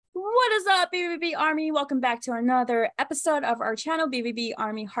What is up, BVB Army? Welcome back to another episode of our channel, BVB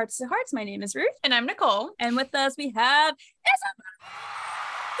Army Hearts to Hearts. My name is Ruth. And I'm Nicole. And with us, we have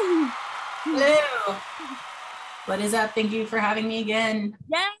Isabelle. Hello. What is up? Thank you for having me again.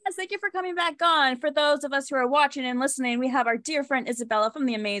 Yes, thank you for coming back on. For those of us who are watching and listening, we have our dear friend Isabella from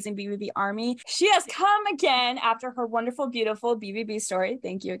the amazing BVB Army. She has come again after her wonderful, beautiful BVB story.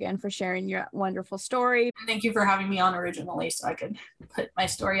 Thank you again for sharing your wonderful story. Thank you for having me on originally so I could put my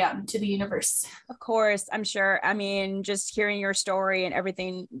story out into the universe. Of course, I'm sure. I mean, just hearing your story and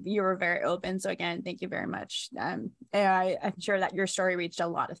everything, you were very open. So again, thank you very much. I'm sure that your story reached a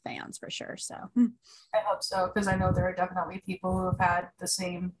lot of fans for sure. So I hope so, because I know there are definitely people who have had the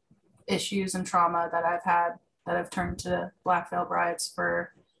same issues and trauma that I've had, that have turned to Black Veil Brides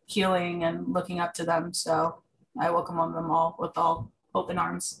for healing and looking up to them. So I welcome them all with all open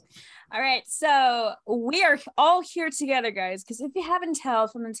arms. All right, so we are all here together, guys, because if you haven't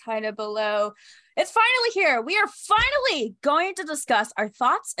told from the title below, it's finally here. We are finally going to discuss our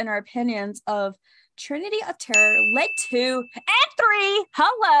thoughts and our opinions of Trinity of Terror, Leg 2 and 3.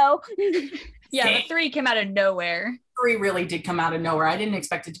 Hello. Yeah, the 3 came out of nowhere. 3 really did come out of nowhere. I didn't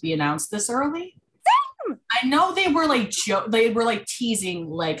expect it to be announced this early. I know they were like teasing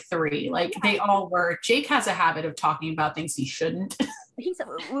Leg 3. Like they all were. Jake has a habit of talking about things he shouldn't. He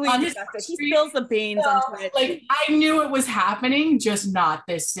spills the beans on Twitch. Like I knew it was happening, just not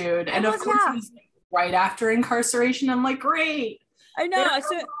this soon. And of course, it was right after incarceration. I'm like, great. I know.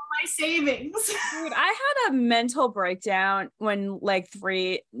 So my savings. Dude, I had a mental breakdown when Leg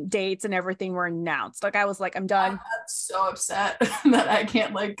 3 dates and everything were announced. Like I was like, I'm done. I'm so upset that I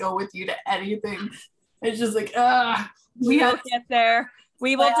can't like go with you to anything. It's just like, we will get there.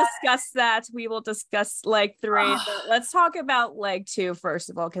 We will discuss that. We will discuss Leg 3. But let's talk about Leg 2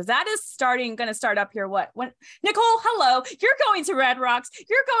 first of all, because that is going to start up here. When Nicole, hello, you're going to Red Rocks.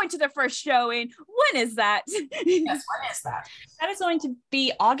 You're going to the first showing. When is that? Yes, when is that? That is going to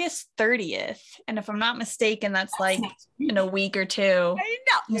be August 30th. And if I'm not mistaken, that's like in a week or two. I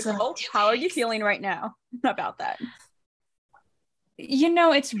know. Nicole, how are you feeling right now about that? You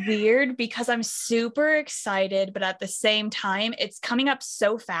know, it's weird because I'm super excited, but at the same time, it's coming up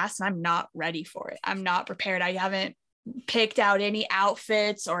so fast and I'm not ready for it. I'm not prepared. I haven't picked out any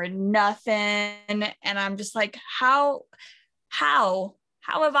outfits or nothing. And I'm just like, how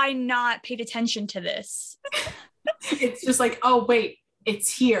have I not paid attention to this? It's just like, oh, wait,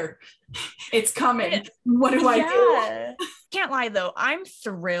 it's here. It's coming. What do I do? Can't lie though, I'm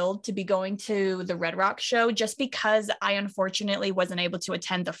thrilled to be going to the Red Rock show just because I unfortunately wasn't able to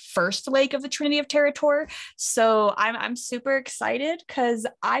attend the first leg of the Trinity of Terror tour. So I'm super excited because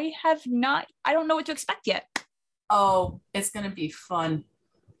I don't know what to expect yet. Oh, it's gonna be fun.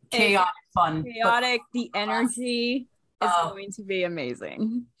 Chaotic fun. Chaotic, the energy is going to be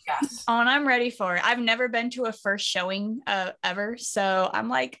amazing. Yes. Oh, and I'm ready for it. I've never been to a first showing ever. So I'm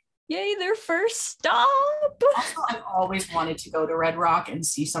like, yay, their first stop. Also, I've always wanted to go to Red Rock and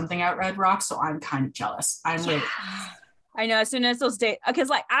see something at Red Rock, so I'm kind of jealous. I'm really I know, as soon as those dates, because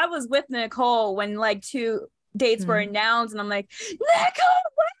like I was with Nicole when like 2 dates were announced, and I'm like, Nicole,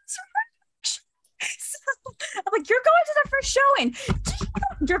 what's I'm like, you're going to the first showing.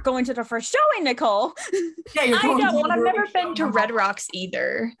 You're going to the first showing, Nicole. Yeah, you're going. I know. Well, I've never been to Red Rocks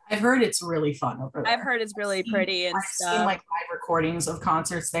either. I've heard it's really fun over there. I've heard it's really pretty and stuff. I've seen like live recordings of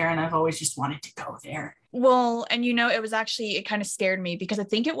concerts there, and I've always just wanted to go there. Well, and you know, it kind of scared me because I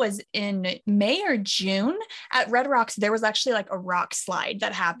think it was in May or June at Red Rocks, there was actually like a rock slide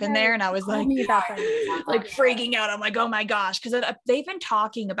that happened there. And I was like freaking out. I'm like, oh my gosh. Cause they've been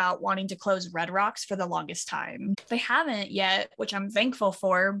talking about wanting to close Red Rocks for the longest time. They haven't yet, which I'm thankful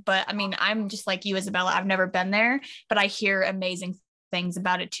for. But I mean, I'm just like you, Isabella. I've never been there, but I hear amazing things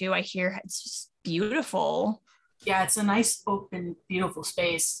about it too. I hear it's just beautiful. Yeah, it's a nice, open, beautiful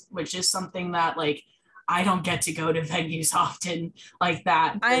space, which is something that like, I don't get to go to venues often like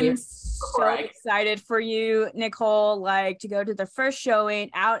that. I'm so excited for you, Nicole, like to go to the first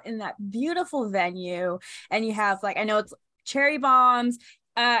showing out in that beautiful venue. And you have like, I know it's Cherry Bombs.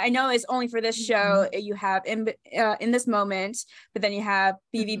 I know it's only for this show. You have in this moment, but then you have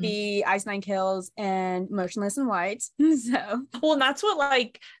BVB, Ice Nine Kills, and Motionless in White. So, well, that's what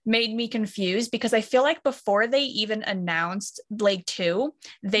like made me confused because I feel like before they even announced Leg 2,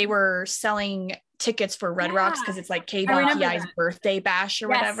 they were selling tickets for Red Rocks because it's like KBTI's birthday bash or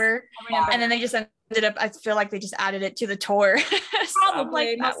whatever. And then they just ended up, I feel like they just added it to the tour.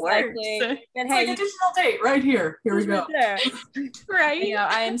 Probably, so like, that works. It's like additional date right here. Here we go. Right. You know,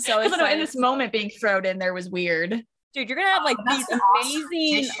 I am so excited. In this moment being thrown in there was weird. Dude, you're gonna have like these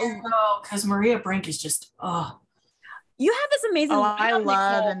amazing because Maria Brink is just You have this amazing Oh, lineup, I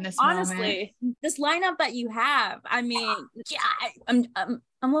love Nicole. in this Honestly, this lineup that you have. I mean, yeah, I'm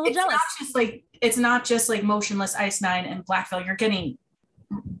a little jealous. It's not just like Motionless, Ice Nine, and Blackville. You're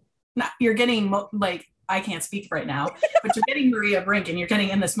getting like, I can't speak right now, but you're getting Maria Brink, and you're getting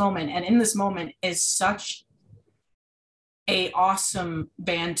In This Moment, and In This Moment is such a awesome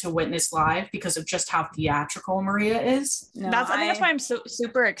band to witness live because of just how theatrical Maria is. No, I think that's why I'm so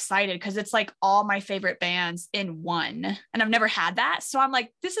super excited, because it's like all my favorite bands in one, and I've never had that, so I'm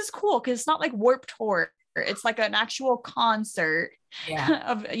like, this is cool because it's not like Warped Tour. It's like an actual concert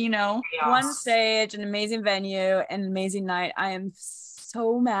of, you know, one stage, an amazing venue, an amazing night. I am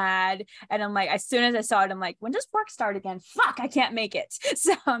so mad, and I'm like, as soon as I saw it, I'm like, when does work start again? Fuck, I can't make it.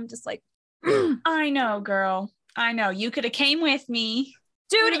 So I'm just like, I know, girl. I know. You could have came with me.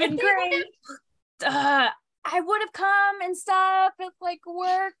 Dude, would have been great. I would have come and stuff with like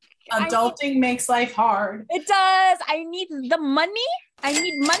work. Adulting makes life hard. It does. I need the money. I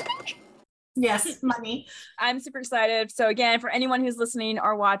need money. Yes, money. I'm super excited. So again, for anyone who's listening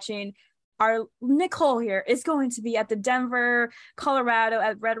or watching, our Nicole here is going to be at the Denver, Colorado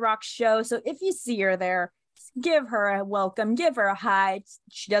at Red Rock show. So if you see her there, give her a welcome, give her a hi.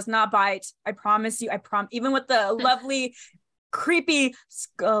 She does not bite. I promise you. Even with the lovely, creepy,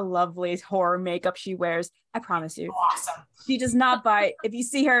 lovely horror makeup she wears, I promise you. Awesome. She does not bite. If you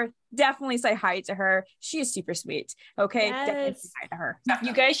see her, definitely say hi to her. She is super sweet. Okay. Yes. Definitely say hi to her.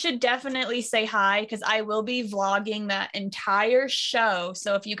 You guys should definitely say hi, because I will be vlogging that entire show.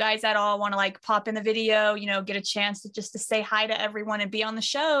 So if you guys at all want to like pop in the video, you know, get a chance to just to say hi to everyone and be on the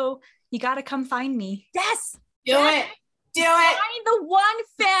show, you got to come find me. Yes. Do it. Find the one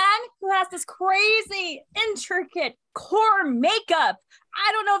fan who has this crazy, intricate core makeup.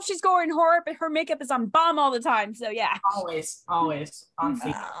 I don't know if she's going horror, but her makeup is on bomb all the time. So yeah. Always on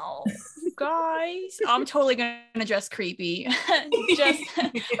feet. Wow. Guys, I'm totally going to dress creepy.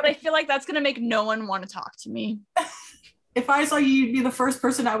 But I feel like that's going to make no one want to talk to me. If I saw you, you'd be the first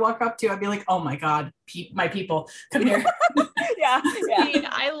person I walk up to. I'd be like, oh my God, my people, come here. Yeah.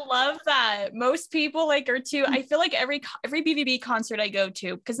 I love that. Most people like are too. I feel like every BVB concert I go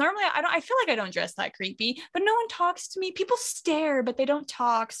to, because normally I feel like I don't dress that creepy, but no one talks to me. People stare, but they don't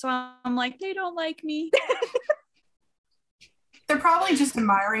talk. So I'm like, they don't like me. They're probably just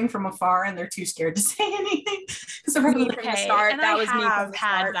admiring from afar, and they're too scared to say anything. Because they're probably from the start. That was me from the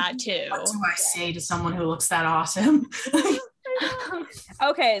start. That too. What do I say to someone who looks that awesome?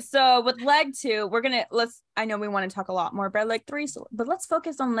 Okay, so with leg 2, I know we want to talk a lot more about leg 3, but let's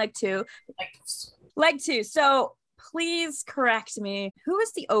focus on leg 2. Leg 2. So please correct me. Who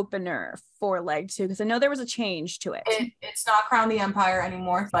is the opener for leg 2? Because I know there was a change to it. It's not Crown the Empire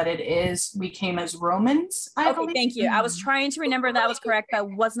anymore, but it is. We came as Romans. Okay, thank you. I was trying to remember that was correct, but I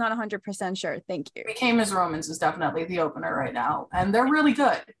was not 100% sure. Thank you. We Came as Romans is definitely the opener right now, and they're really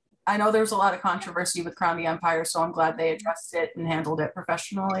good. I know there's a lot of controversy with Crown the Empire, so I'm glad they addressed it and handled it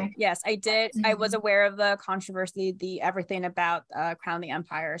professionally. Yes, I did. I was aware of the controversy, everything about Crown the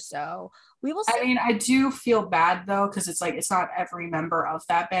Empire. So we will see. I mean, I do feel bad though, because it's not every member of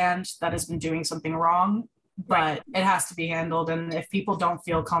that band that has been doing something wrong, but it has to be handled. And if people don't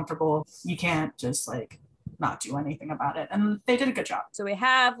feel comfortable, you can't just not do anything about it, and they did a good job. So we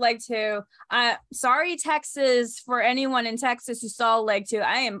have leg 2. Sorry, Texas, for anyone in Texas who saw leg 2.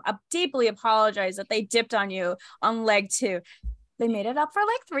 I am deeply apologize that they dipped on you on leg 2. They made it up for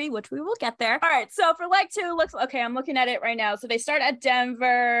leg 3, which we will get there. All right, so for leg 2, looks okay. I'm looking at it right now. So they start at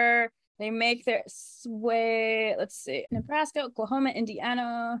Denver. They make their way. Let's see, Nebraska, Oklahoma,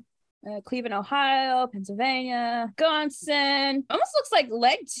 Indiana, Cleveland, Ohio, Pennsylvania, Wisconsin. Almost looks like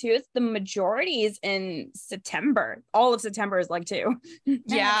leg 2. The majority is in September. All of September is leg 2.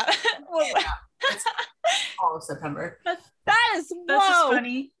 Yeah. It's all of September. That's just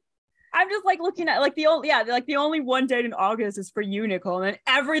funny. I'm just looking at the only one date in August is for you, Nicole, and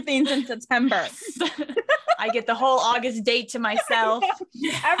everyththis in September. I get the whole August date to myself.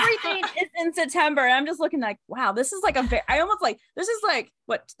 Everything is in September. And I'm just looking wow, this is this is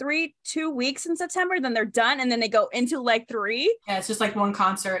 2 weeks in September, then they're done, and then they go into leg 3. Yeah, it's just one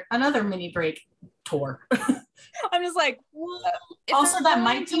concert, another mini break tour. I'm just what? Also, that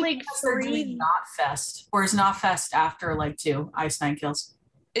might be because they're doing Not Fest, or is Not Fest after leg 2, Ice Nine Kills?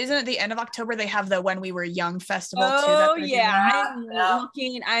 Isn't it the end of October they have the When We Were Young festival too? Oh yeah,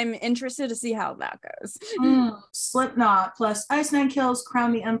 I'm interested to see how that goes. Slipknot plus Ice Nine Kills,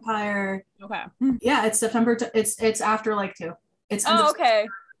 Crown the Empire. Okay. Yeah, it's September. It's after leg 2. It's okay.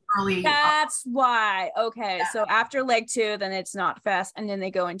 Early. That's why. Okay, yeah. So after leg 2, then it's Not Fest, and then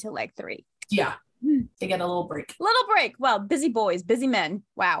they go into leg 3. Yeah. They get a little break. Well, busy boys, busy men.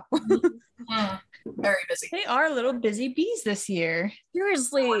 Wow. Very busy. They are little busy bees this year.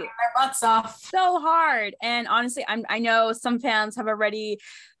 Seriously, Their butts off. so hard. And honestly, I know some fans have already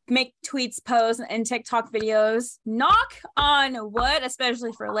make tweets, posts, and TikTok videos. Knock on wood,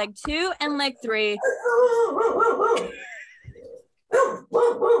 especially for leg 2 and leg 3.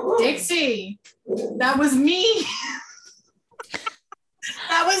 Dixie, that was me.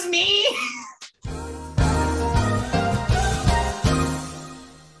 That was me.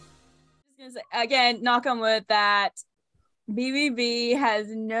 Again, knock on wood that BVB has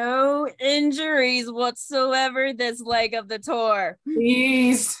no injuries whatsoever this leg of the tour.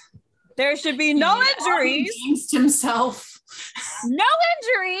 Please. There should be no injuries. He jinxed himself. No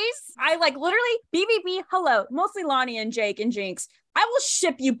injuries. I like literally BVB. Hello, mostly Lonnie and Jake and Jinx. I will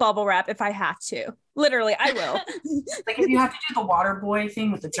ship you bubble wrap if I have to. Literally, I will. Like if you have to do the water boy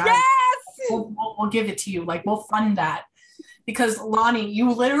thing with the giant, yes, we'll give it to you. Like we'll fund that. Because Lonnie,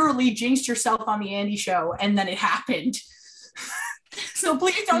 you literally jinxed yourself on the Andy show, and then it happened. So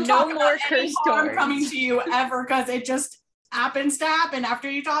please don't talk about any harm coming to you ever, because it just happens to happen after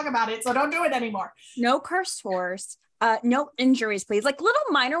you talk about it. So don't do it anymore. No curse tours. No injuries, please. Like little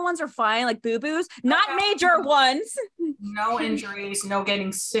minor ones are fine, like boo-boos, not major ones. No injuries, no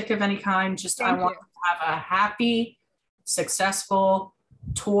getting sick of any kind. Just I want to have a happy, successful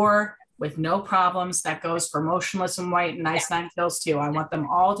tour with no problems. That goes for Motionless in White and Ice Nine Kills too. I want them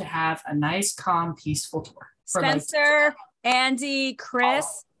all to have a nice, calm, peaceful tour. Spencer, Andy,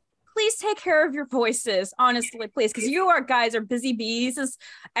 Chris, please take care of your voices, honestly, please, because you guys are busy bees this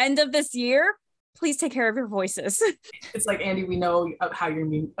end of this year. Please take care of your voices. It's like, Andy, we know how your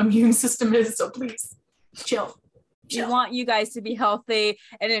immune system is, so please chill. We want you guys to be healthy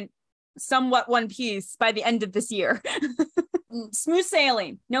and in somewhat one piece by the end of this year. Smooth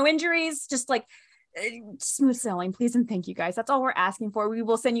sailing, no injuries, just like smooth sailing, please and thank you guys. That's all we're asking for. We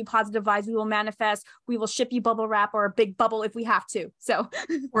will send you positive vibes. We will manifest. We will ship you bubble wrap or a big bubble if we have to. So,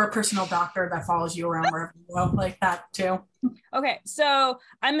 or a personal doctor that follows you around wherever you go, like that too. Okay, so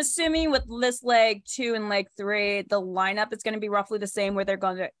I'm assuming with this leg 2 and leg 3, the lineup is going to be roughly the same, where they're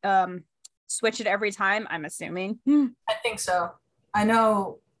going to switch it every time. I'm assuming. I think so. I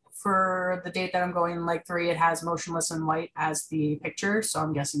know for the date that I'm going in leg 3, it has Motionless in White as the picture, so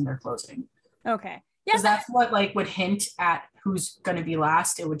I'm guessing they're closing. Okay. Because that's what like would hint at who's going to be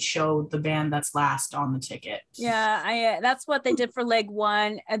last. It would show the band that's last on the ticket. Yeah, I that's what they did for leg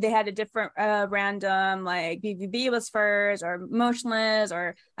 1. They had a different random, like BVB was first, or Motionless,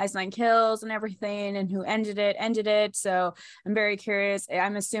 or Ice Nine Kills and everything, and who ended it. So I'm very curious.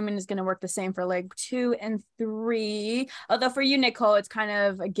 I'm assuming it's going to work the same for leg 2 and 3. Although for you, Nicole, it's kind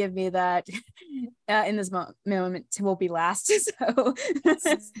of a give me that in this moment will be last. So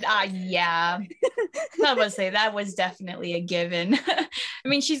yeah, I would say that was definitely a given. I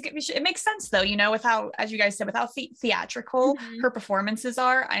mean, it makes sense though, you know, with how, as you guys said, with how theatrical her performances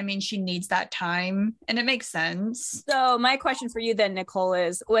are. I mean, she needs that time, and it makes sense. So my question for you then, Nicole,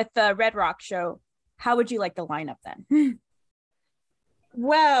 is with the Red Rock show, how would you like the lineup then?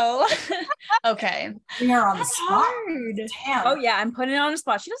 Well, okay. We are on the spot. Damn. Oh yeah, I'm putting it on the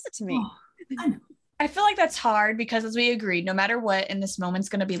spot. She does it to me. I know. I feel like that's hard because, as we agreed, no matter what in this moment's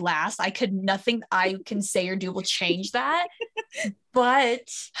going to be last. Nothing I can say or do will change that. But,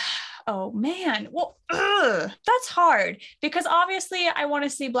 oh man, well, that's hard because obviously I want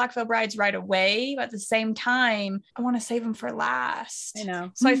to see Black Veil Brides right away. But at the same time, I want to save them for last. I know.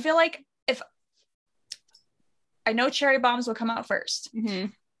 So I feel like I know Cherry Bombs will come out first.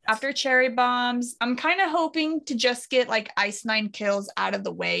 After Cherry Bombs, I'm kind of hoping to just get like Ice Nine Kills out of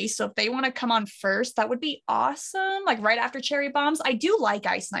the way. So if they want to come on first, that would be awesome. Like right after Cherry Bombs. I do like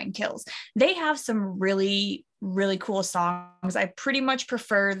Ice Nine Kills. They have some really, really cool songs. I pretty much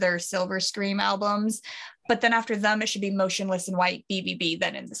prefer their Silver Scream albums. But then after them, it should be Motionless in White, BVB,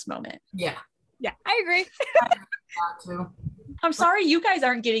 then in this moment. Yeah. Yeah, I agree. I'm sorry you guys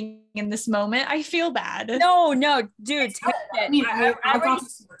aren't getting in this moment. I feel bad. No, dude. I mean, I've got to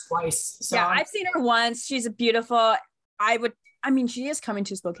see her twice. So. Yeah, I've seen her once. She's beautiful. She is coming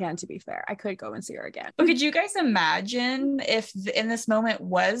to Spokane, to be fair. I could go and see her again. But could you guys imagine if in this moment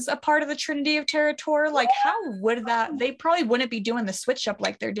was a part of the Trinity of Terror tour? Like, how would that, they probably wouldn't be doing the switch up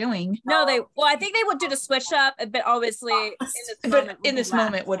like they're doing. No, I think they would do the switch up, but obviously in this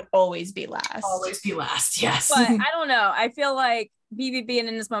moment would always be last. Always be last, yes. But I don't know. I feel like BVB and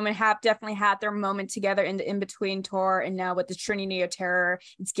in this moment have definitely had their moment together in the in-between tour, and now with the Trinity of Terror,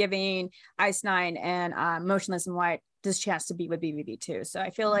 it's giving Ice Nine and Motionless in White this chance to be with BVB too. So I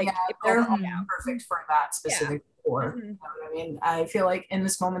feel like they're perfect for that specific tour. You know what I mean? I feel like in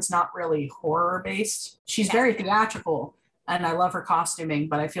this moment's not really horror based. She's very theatrical, and I love her costuming,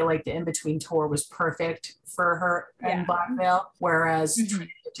 but I feel like the in-between tour was perfect for her and Black Veil, whereas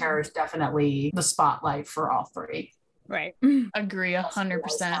Trinity of Terror is definitely the spotlight for all three. Right. Agree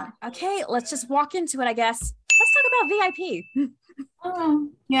 100%. Okay, let's just walk into it, I guess. Let's talk about VIP. Oh,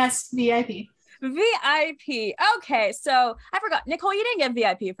 yes, VIP. VIP. Okay, so I forgot. Nicole, you didn't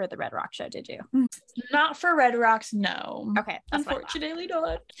get VIP for the Red Rock show, did you? Not for Red Rocks, no. Okay. Unfortunately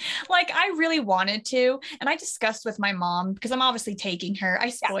not. Like, I really wanted to, and I discussed with my mom, because I'm obviously taking her. I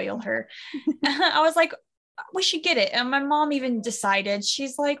spoil her. I was like, we should get it. And my mom even decided,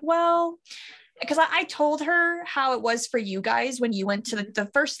 she's like, well, because I told her how it was for you guys when you went to the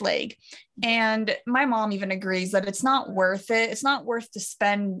first leg. And my mom even agrees that it's not worth it. It's not worth to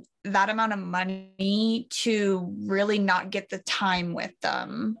spend that amount of money to really not get the time with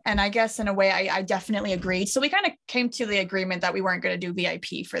them. And I guess in a way, I definitely agreed. So we kind of came to the agreement that we weren't going to do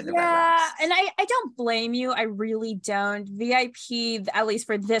VIP for the Red Rocks. And I don't blame you. I really don't. VIP, at least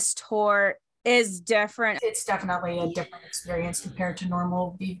for this tour, is different. It's definitely a different experience compared to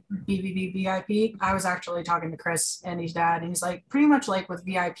normal BVB VIP. I was actually talking to Chris and his dad, and he's like, pretty much like with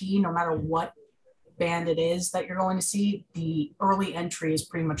VIP, no matter what band it is that you're going to see, the early entry is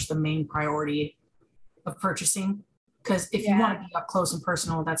pretty much the main priority of purchasing. Because if you want to be up close and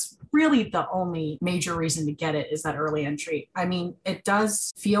personal, that's really the only major reason to get it, is that early entry. I mean, it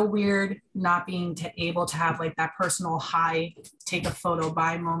does feel weird not being able to have like that personal high, take a photo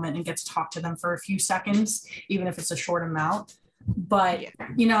by moment and get to talk to them for a few seconds, even if it's a short amount. But,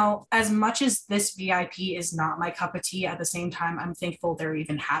 you know, as much as this VIP is not my cup of tea, at the same time, I'm thankful they're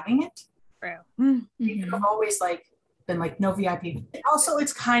even having it. True. I've always been like, no VIP. Also,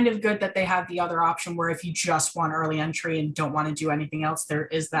 it's kind of good that they have the other option where if you just want early entry and don't want to do anything else, there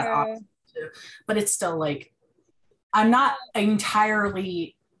is that option too. But it's still like, I'm not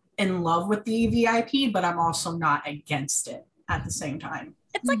entirely in love with the VIP, but I'm also not against it at the same time.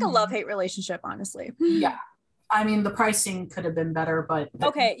 It's like a love-hate relationship, honestly. Yeah. I mean, the pricing could have been better, but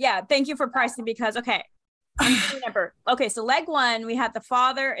okay, yeah, thank you for pricing, because I remember. Okay, so leg one, we had the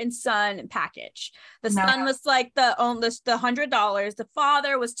father and son package. The son was like the $100. The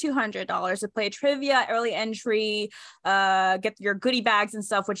father was $200 to play trivia, early entry, get your goodie bags and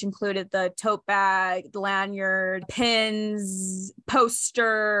stuff, which included the tote bag, the lanyard, pins,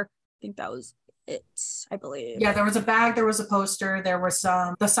 poster. I think that was it, I believe. Yeah, there was a bag, there was a poster, there was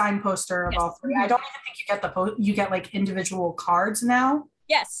the signed poster of all three. I don't even think you get you get like individual cards now.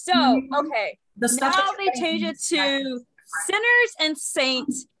 Yes. So okay. Now they changed it to Sinners and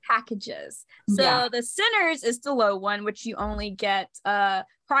Saints packages. So the Sinners is the low one, which you only get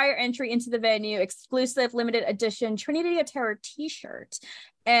prior entry into the venue, exclusive limited edition Trinity of Terror t-shirt,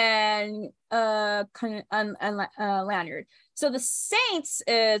 and lanyard. So the Saints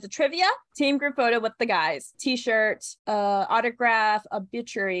is the trivia, team group photo with the guys, t-shirt, autograph,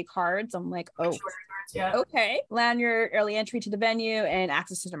 obituary cards. I'm like, oh, okay. Lanyard, early entry to the venue, and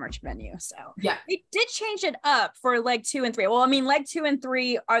access to the merch venue. So they did change it up for leg 2 and 3. Well, I mean, leg 2 and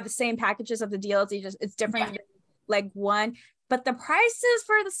 3 are the same packages of the DLC, just it's different than leg 1. But the prices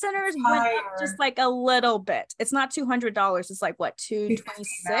for the Sinners went up just like a little bit. It's not $200. It's like what, $226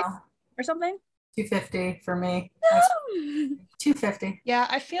 or something? $250 for me. $250. Yeah,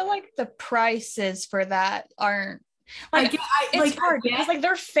 I feel like the prices for that aren't like it's hard because like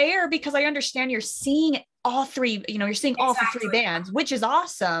they're fair, because I understand you're seeing all three, you're seeing all three bands, which is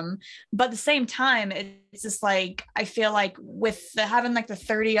awesome. But at the same time, it's just like, I feel like with having like the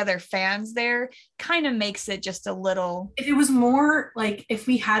 30 other fans there kind of makes it just a little. If it was more like, if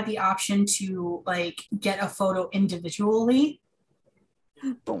we had the option to like get a photo individually,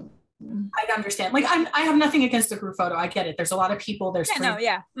 boom, I understand. Like I have nothing against the group photo. I get it. There's a lot of people. There's gotta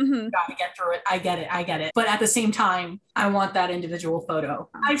get through it. I get it. But at the same time, I want that individual photo.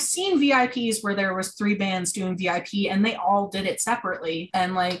 I've seen VIPs where there was 3 bands doing VIP and they all did it separately.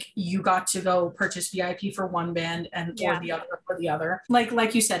 And like you got to go purchase VIP for one band and or the other for the other.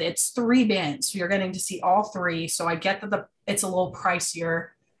 Like you said, it's 3 bands. So you're getting to see all 3. So I get that it's a little pricier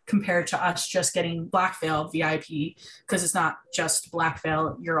compared to us just getting Black Veil VIP, because it's not just Black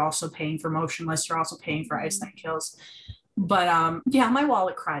Veil. You're also paying for Motionless. You're also paying for Ice Night Kills. But my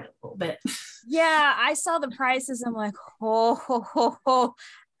wallet cried a little bit. Yeah, I saw the prices. I'm like,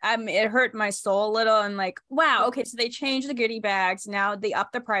 it hurt my soul a little. And like, wow, okay, so they changed the goodie bags. Now they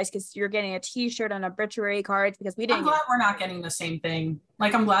up the price because you're getting a t-shirt and obituary cards, because we didn't. I'm glad we're not getting the same thing.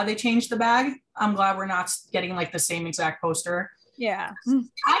 Like, I'm glad they changed the bag. I'm glad we're not getting like the same exact poster. Yeah,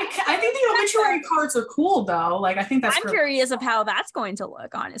 I think the obituary cards are cool though. Like, I think that's. I'm curious of how that's going to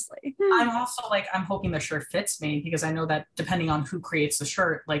look, honestly. I'm also like, I'm hoping the shirt fits me, because I know that depending on who creates the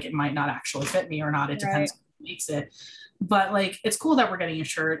shirt, like it might not actually fit me or not. It depends on who makes it. But like, it's cool that we're getting a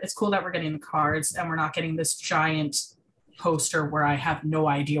shirt. It's cool that we're getting the cards, and we're not getting this giant poster where I have no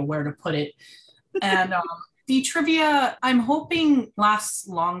idea where to put it. And the trivia, I'm hoping lasts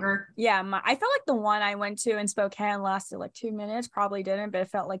longer. Yeah, I felt like the one I went to in Spokane lasted like 2 minutes. Probably didn't, but it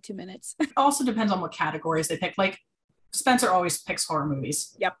felt like 2 minutes. It also depends on what categories they pick. Like, Spencer always picks horror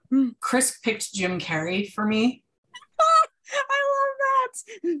movies. Yep. Chris picked Jim Carrey for me. I love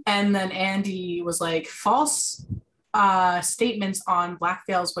that. And then Andy was like, false statements on Black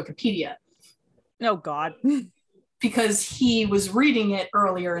Veil's Wikipedia. Oh, God. Because he was reading it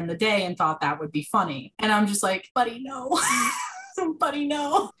earlier in the day and thought that would be funny. And I'm just like, buddy, no. Buddy,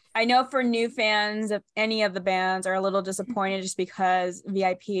 no. I know for new fans of any of the bands are a little disappointed just because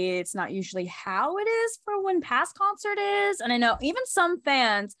VIP, it's not usually how it is for when past concert is. And I know even some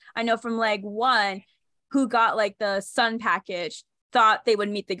fans, I know from Leg 1 who got like the Sun package, thought they would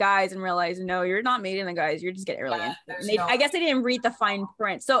meet the guys and realize, no, you're not meeting the guys. You're just getting early in. I guess they didn't read the fine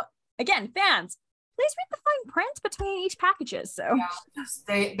print. So again, fans, please read the fine print between each packages. So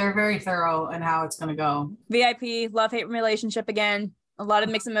yeah, they're very thorough in how it's going to go. VIP, love-hate relationship again. A lot of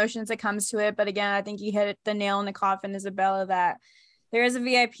mixed emotions that comes to it. But again, I think you hit the nail in the coffin, Isabella, that there is a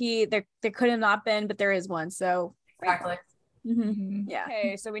VIP. There could have not been, but there is one. So exactly. Mm-hmm. Yeah.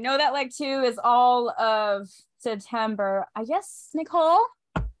 Okay, so we know that Leg 2 is all of September. I guess, Nicole,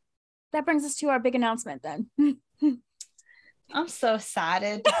 that brings us to our big announcement then. I'm so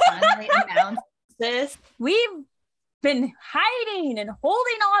excited to finally announce this. We've been hiding and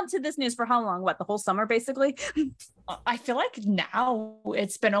holding on to this news for how long? What, the whole summer, basically? I feel like now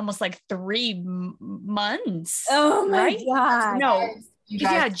it's been almost like 3 months. Oh my God. No.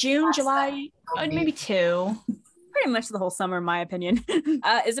 Yeah, June, July, maybe 2. Pretty much the whole summer, in my opinion.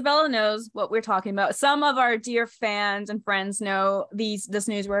 Isabella knows what we're talking about. Some of our dear fans and friends know this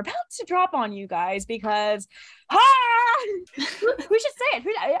news we're about to drop on you guys because who should say it?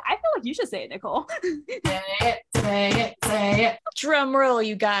 I feel like you should say it, Nicole. Say it. Drum roll,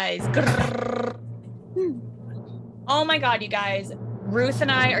 you guys. Oh my God, you guys. Ruth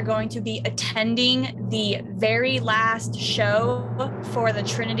and I are going to be attending the very last show for the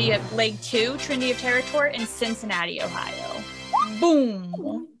Trinity of Leg 2, Trinity of Terror tour in Cincinnati, Ohio.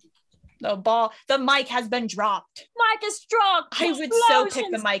 Boom. The mic has been dropped. Mic is dropped. I would so pick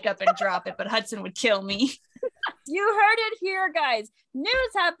the mic up and drop it, but Hudson would kill me. You heard it here, guys. News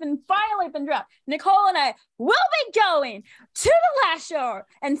have finally been dropped. Nicole and I will be going to the last show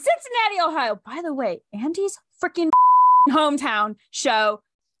in Cincinnati, Ohio. By the way, Andy's freaking hometown show.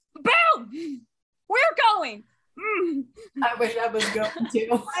 Boom! We're going. I wish I was going to.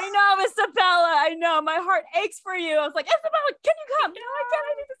 I know, Isabella. I know. My heart aches for you. I was like, Isabella, can you come? No, I can't.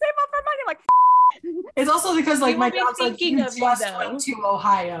 I need to save up for money. I'm like, it's also because like my dad's like, you just went to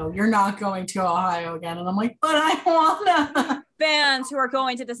Ohio. You're not going to Ohio again. And I'm like, but I wanna. Fans who are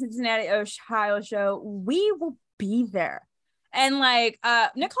going to the Cincinnati, Ohio show, we will be there. And like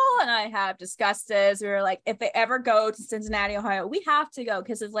Nicole and I have discussed this. We were like, if they ever go to Cincinnati, Ohio, we have to go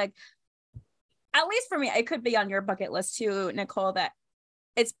because it's like, at least for me, it could be on your bucket list too, Nicole, that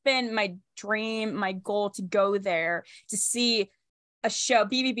it's been my dream, my goal to go there to see a show,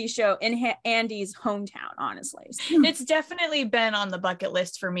 BVB show in Andy's hometown, honestly. It's definitely been on the bucket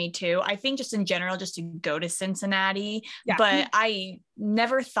list for me too. I think just in general, just to go to Cincinnati, but I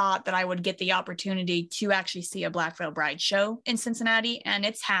never thought that I would get the opportunity to actually see a Black Veil Bride show in Cincinnati, and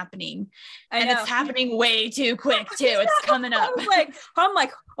it's happening. It's happening way too quick too. It's coming up. I'm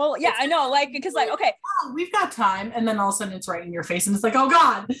like, oh yeah, I know, like, because like, okay, oh, we've got time, and then all of a sudden it's right in your face, and it's like, oh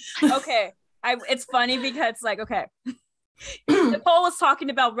God. Okay, it's funny because like, okay. Nicole was talking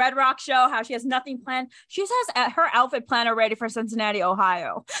about Red Rock show, how she has nothing planned. She has her outfit plan already for Cincinnati,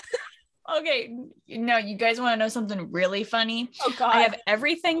 Ohio. Okay, no, you guys want to know something really funny? Oh God. I have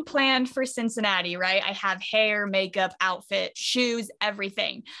everything planned for Cincinnati, right? I have hair, makeup, outfit, shoes,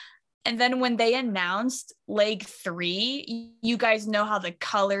 everything. And then when they announced Leg 3, you guys know how the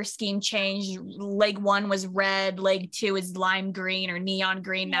color scheme changed. Leg 1 was red, Leg 2 is lime green or neon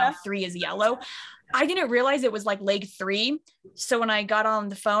green. Now 3 is yellow. I didn't realize it was like Leg 3. So when I got on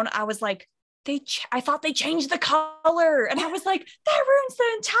the phone, I was like, I thought they changed the color. And I was like, that ruins the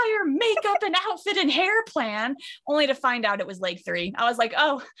entire makeup and outfit and hair plan, only to find out it was Leg 3. I was like,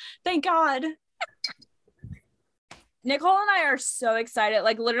 oh, thank God. Nicole and I are so excited.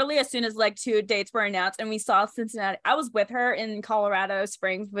 Like literally as soon as Leg 2 dates were announced and we saw Cincinnati, I was with her in Colorado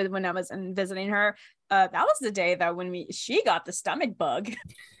Springs when I was visiting her. That was the day that when she got the stomach bug.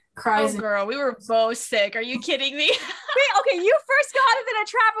 Cries. Oh girl, we were both sick. Are you kidding me? Okay, you first got it, then it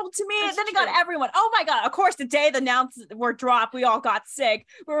traveled to me, and then it got everyone. Oh my God. Of course, the day the announcements were dropped, we all got sick.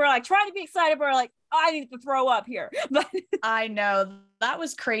 We were like trying to be excited, but we're like, I need to throw up here. But I know that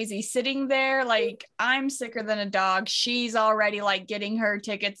was crazy sitting there. Like, I'm sicker than a dog. She's already like getting her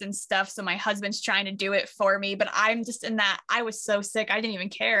tickets and stuff. So my husband's trying to do it for me, but I'm just in that. I was so sick. I didn't even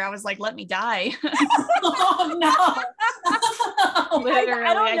care. I was like, let me die. Oh no. Literally,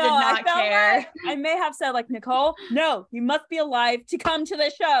 I did not care. Like I may have said like, Nicole, no, you must be alive to come to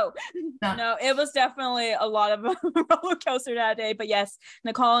the show. No, it was definitely a lot of a roller coaster that day. But yes,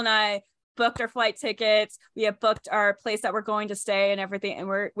 Nicole and I booked our flight tickets. We have booked our place that we're going to stay and everything. And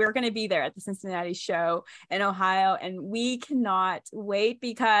we're going to be there at the Cincinnati show in Ohio. And we cannot wait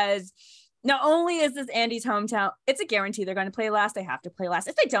because not only is this Andy's hometown, it's a guarantee they're going to play last. They have to play last.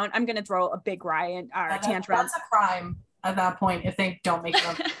 If they don't, I'm going to throw a big riot or tantrum. That's a crime at that point if they don't make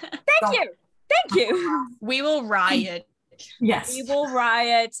them. Thank you. We will riot. Yes. We will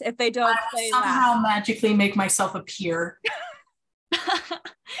riot if they don't play somehow last. magically make myself appear.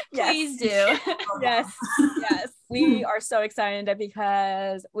 Please do. Yes. We are so excited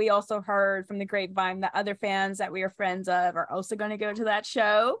because we also heard from the grapevine that other fans that we are friends of are also going to go to that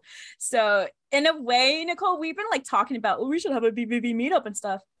show. So in a way, Nicole, we've been like talking about, we should have a BVB meetup and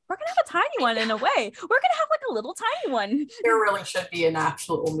stuff. We're going to have a tiny one in a way. We're going to have like a little tiny one. There really should be an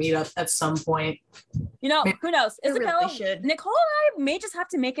actual meetup at some point. You know, who knows? Isabelle, really Nicole and I may just have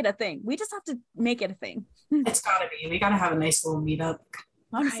to make it a thing. We just have to make it a thing. It's got to be. We got to have a nice little meetup.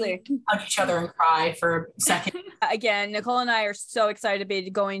 Honestly. Hug each other and cry for a second. Again, Nicole and I are so excited to be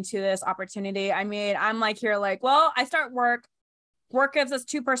going to this opportunity. I mean, I'm like here like, well, I start work. Work gives us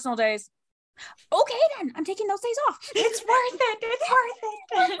 2 personal days. Okay, then I'm taking those days off. It's worth it. It's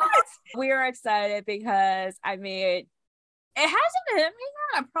worth it. We are excited because I mean, it hasn't hit me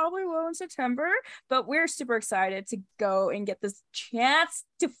yet. I probably will in September, but we're super excited to go and get this chance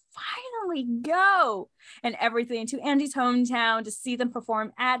to finally go and everything to Andy's hometown, to see them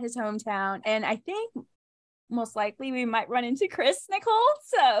perform at his hometown. And I think most likely we might run into Chris, Nicole.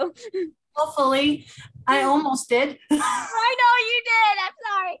 So hopefully, I almost did. I know you did. I'm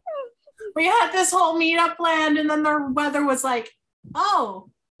sorry. We had this whole meetup planned, and then the weather was like, oh,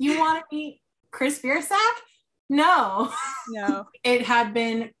 you want to meet Chris Biersack? No. It had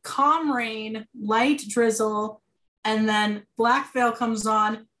been calm rain, light drizzle, and then Black Veil comes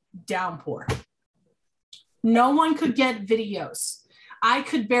on, downpour. No one could get videos. I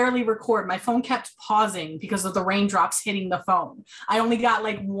could barely record. My phone kept pausing because of the raindrops hitting the phone. I only got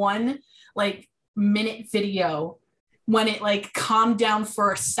like 1 minute video when it like calmed down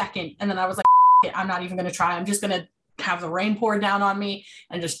for a second. And then I was like, I'm not even going to try. I'm just going to have the rain pour down on me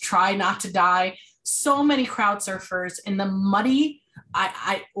and just try not to die. So many crowd surfers in the muddy.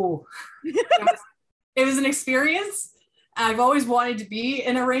 It was an experience. I've always wanted to be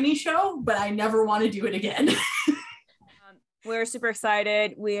in a rainy show, but I never want to do it again. We're super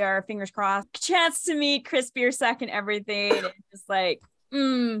excited. We are fingers crossed. Chance to meet Chris Biersack and everything. And just like,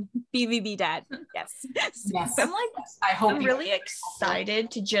 BVB dad. Yes. I'm really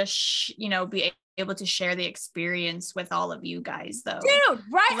excited to just, be able to share the experience with all of you guys though. Dude,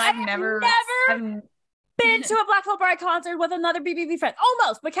 right? I've never been to a Black Veil Bride concert with another BVB friend.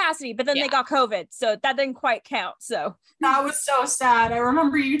 Almost, but Cassidy, but then they got COVID. So that didn't quite count. So that was so sad. I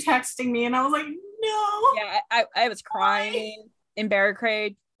remember you texting me and I was like, no. Yeah, I was crying in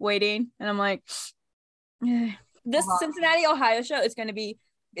barricade waiting. And I'm like, this Cincinnati, Ohio show is going to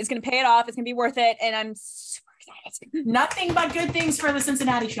pay it off. It's going to be worth it. And I'm super excited. Nothing but good things for the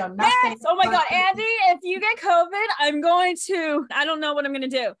Cincinnati show. Nothing. Yes. Oh my God, Andy, if you get COVID, I don't know what I'm going to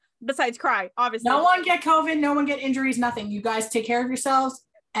do besides cry, obviously. No one get COVID. No one get injuries. Nothing. You guys take care of yourselves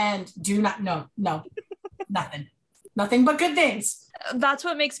and do not, no, nothing. Nothing but good things. That's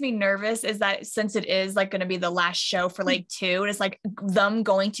what makes me nervous is that since it is like going to be the last show for like 2, it's like them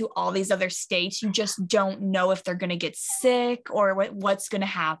going to all these other states. You just don't know if they're going to get sick or what's going to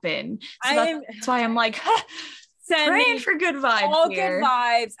happen. So that's why I'm like, praying for good vibes. All here. Good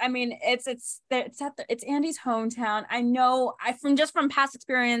vibes. I mean, it's Andy's hometown. I know from past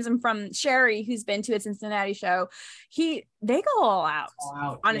experience and from Sherry, who's been to a Cincinnati show, they go all out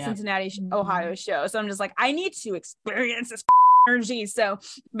on a Cincinnati, Ohio show. So I'm just like, I need to experience this energy. So,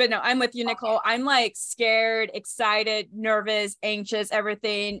 but no, I'm with you, Nicole. I'm like scared, excited, nervous, anxious,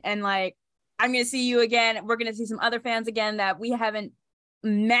 everything. And like, I'm going to see you again. We're going to see some other fans again that we haven't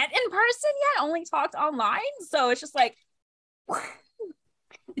met in person yet, only talked online. So it's just like,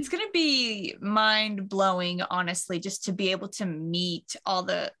 it's going to be mind blowing, honestly, just to be able to meet all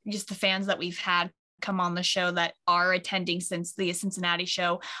the fans that we've had come on the show that are attending since the Cincinnati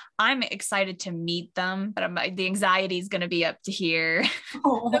show. I'm excited to meet them, but the anxiety is going to be up to here.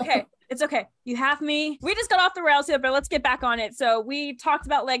 Okay. It's okay. You have me. We just got off the rails here, but let's get back on it. So we talked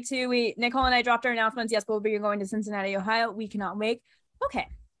about leg 2. Nicole and I dropped our announcements. Yes, we'll be going to Cincinnati, Ohio. We cannot wait. Okay,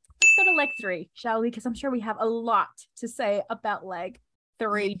 let's go to leg 3, shall we? Because I'm sure we have a lot to say about leg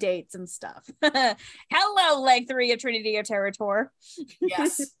 3 dates and stuff. Hello, leg 3 of Trinity of Terror tour.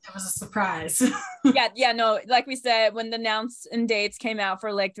 Yes, it was a surprise. No, like we said, when the announced and dates came out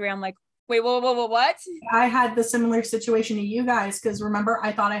for leg 3, I'm like, wait, what? I had the similar situation to you guys because remember,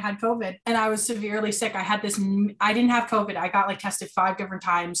 I thought I had COVID and I was severely sick. I didn't have COVID. I got like tested 5 different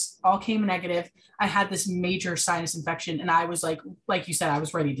times, all came negative. I had this major sinus infection and I was like you said, I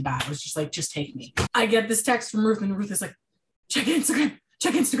was ready to die. I was just like, just take me. I get this text from Ruth and Ruth is like, check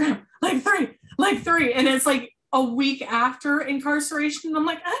Instagram, leg 3. And it's like a week after incarceration. I'm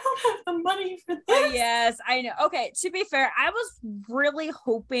like, I don't have the money for this. Yes, I know. Okay, to be fair, I was really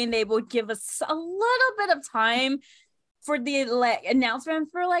hoping they would give us a little bit of time for the announcement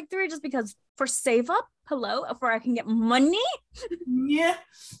for leg 3, just because for save up, for I can get money. Yeah,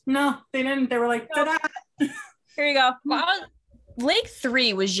 no, they didn't. They were like, ta-da. Here you go. Well, leg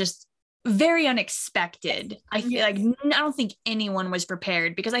 3 was just very unexpected. I feel like I don't think anyone was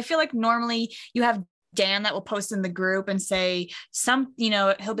prepared, because I feel like normally you have Dan that will post in the group and say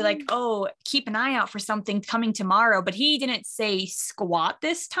he'll be like, oh, keep an eye out for something coming tomorrow, but he didn't say squat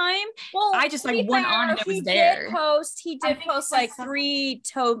this time. Well, I just went on and it was there. He did post like 3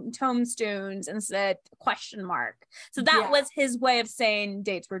 tombstones and said question mark. So that was his way of saying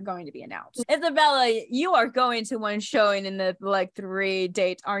dates were going to be announced. Isabella, you are going to one showing in the like 3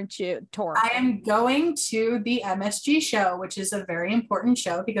 dates, aren't you? Tour. I am going to the MSG show, which is a very important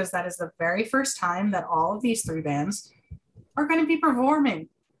show because that is the very first time that all of these 3 bands are going to be performing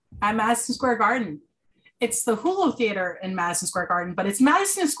at Madison Square Garden. It's the Hulu Theater in Madison Square Garden, but it's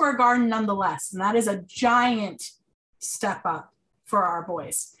Madison Square Garden nonetheless. And that is a giant step up for our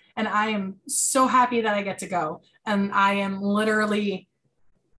boys. And I am so happy that I get to go. And I am literally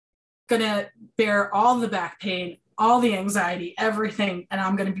going to bear all the back pain, all the anxiety, everything, and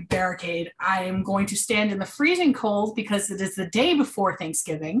I'm going to be barricaded. I am going to stand in the freezing cold because it is the day before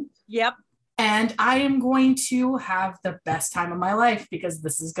Thanksgiving. Yep. And I am going to have the best time of my life because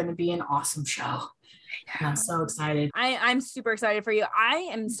this is going to be an awesome show. And I'm so excited. I'm super excited for you. I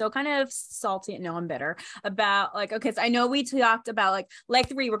am still kind of salty. No, I'm bitter about like, okay, so I know we talked about like leg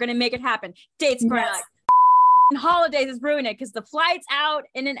 3, we're going to make it happen. Dates, like holidays is ruining it because the flights out,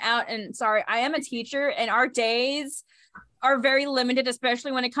 in and out. And sorry, I am a teacher and our days are very limited,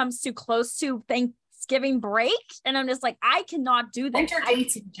 especially when it comes to close to Thanksgiving break. And I'm just like, I cannot do that. Winter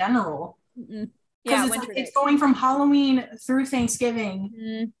dates in general. Yeah, it's going from Halloween through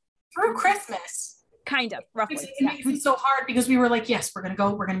Thanksgiving through Christmas. Kind of roughly. It makes it so hard because we were like, yes, we're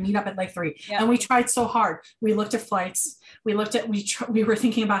gonna meet up at like 3. And we tried so hard. We looked at flights. We were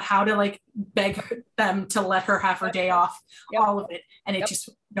thinking about how to like beg them to let her have her day off, all of it. And it just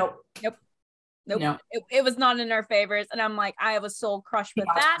nope. No. It was not in our favors. And I'm like, I was soul crushed with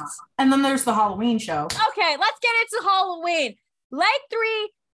that. And then there's the Halloween show. Okay, let's get into Halloween. Leg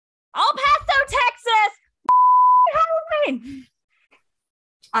 3, El Paso, Texas. Halloween.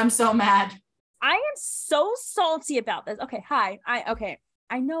 I'm so mad. I am so salty about this. Okay, hi.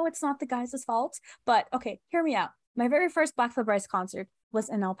 I know it's not the guys' fault, but okay, hear me out. My very first Black Veil Brides concert was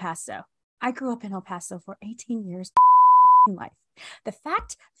in El Paso. I grew up in El Paso for 18 years in life. The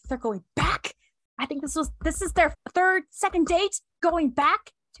fact that they're going back, I think this is their second date going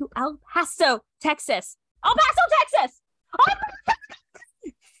back to El Paso, Texas. El Paso, Texas.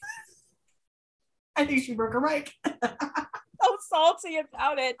 I think she broke her mic. So salty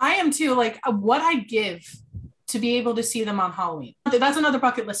about it. I am too. Like what I give to be able to see them on Halloween. That's another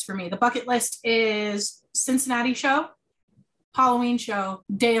bucket list for me. The bucket list is Cincinnati show, Halloween show,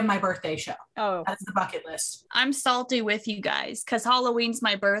 day of my birthday show. Oh, that's the bucket list. I'm salty with you guys because Halloween's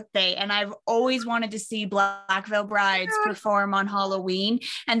my birthday and I've always wanted to see Black Veil Brides perform on Halloween.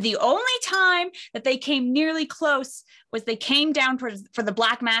 And the only time that they came nearly close was they came down for the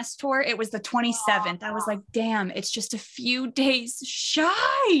Black Mass tour. It was the 27th. I was like, damn, it's just a few days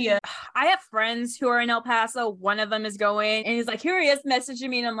shy. I have friends who are in El Paso. One of them is going and he's like, here he is messaging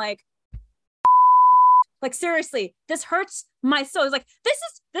me. And I'm like seriously, this hurts my soul. It's like, this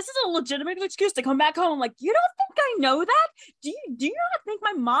is a legitimate excuse to come back home. I'm like, you don't think I know that? Do you not think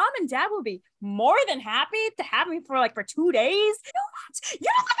my mom and dad will be more than happy to have me for 2 days? You don't think I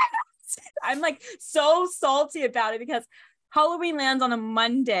know that? I'm like so salty about it because Halloween lands on a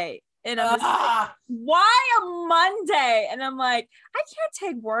Monday. And I'm just like, why a Monday? And I'm like, I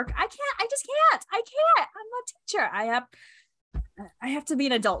can't take work. I just can't. I'm a teacher. I have to be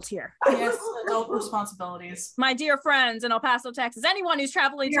an adult here. Yes, adult responsibilities. My dear friends in El Paso, Texas, anyone who's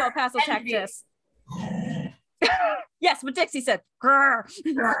traveling to El Paso, Texas. Yes, what Dixie said. Grr.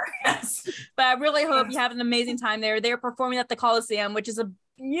 Yes. But I really hope you have an amazing time there. They're performing at the Coliseum, which is a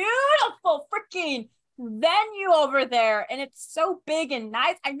beautiful freaking venue over there. And it's so big and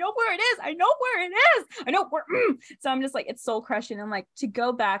nice. I know where it is. I know where. So I'm just like, it's soul crushing. I'm like, to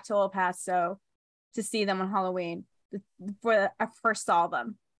go back to El Paso to see them on Halloween before I first saw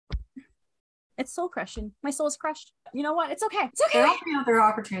them. It's soul crushing. My soul is crushed. You know what? It's okay. It's okay. There'll be other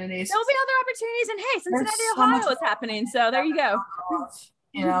opportunities. There'll be other opportunities. And hey, Cincinnati, Ohio is happening. So there you go.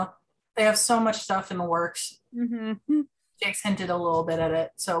 You know, they have so much stuff in the works. Mm-hmm. Jake's hinted a little bit at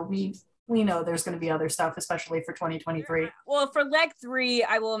it. So we know there's going to be other stuff, especially for 2023. Well, for leg 3,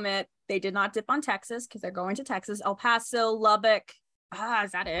 I will admit they did not dip on Texas because they're going to Texas. El Paso, Lubbock.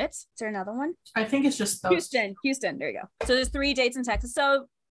 Is that it? Is there another one? I think it's just those. Houston. There you go. So there's 3 dates in Texas. So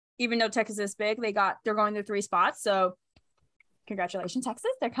even though Texas is big, they're going to 3 spots. So congratulations,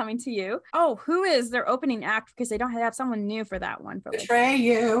 Texas. They're coming to you. Oh, who is their opening act? Because they don't have someone new for that one. Betray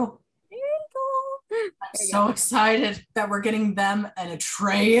You. I'm so excited that we're getting them and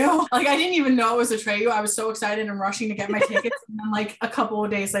Atreyu. Like, I didn't even know it was Atreyu. I was so excited and rushing to get my tickets. And then like a couple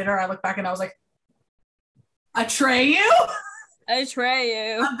of days later, I look back and I was like, Atreyu?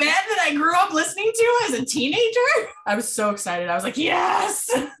 Atreyu. A band that I grew up listening to as a teenager? I was so excited. I was like, yes.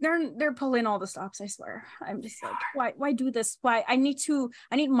 They're pulling all the stops, I swear. I'm just like, why do this? Why? I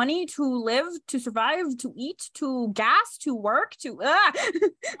need money to live, to survive, to eat, to gas, to work, to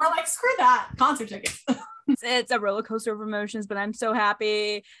We're like, screw that. Concert tickets. It's a roller coaster of emotions, but I'm so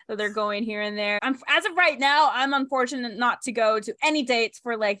happy that they're going here and there. As of right now, I'm unfortunate not to go to any dates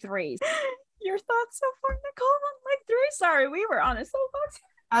for leg 3. Your thoughts so far, Nicole, on leg 3? Sorry, we were on a soapbox.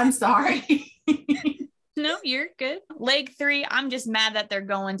 I'm sorry. No, you're good. Leg 3, I'm just mad that they're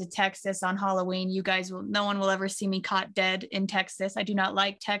going to Texas on Halloween. No one will ever see me caught dead in Texas. I do not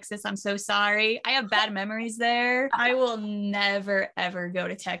like Texas. I'm so sorry. I have bad memories there. I will never, ever go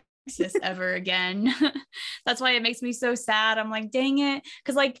to Texas ever again. That's why it makes me so sad. I'm like, dang it.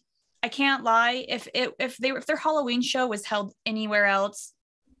 Because like, I can't lie. If their Halloween show was held anywhere else,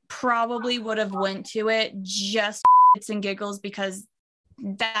 probably would have went to it just shits and giggles, because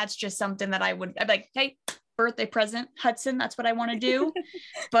that's just something that I'd be like, hey, birthday present, Hudson, that's what I want to do.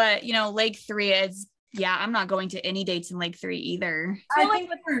 But you know, leg 3 is, yeah, I'm not going to any dates in leg 3 either. I think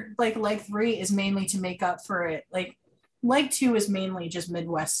for like leg 3 is mainly to make up for it. Like leg 2 is mainly just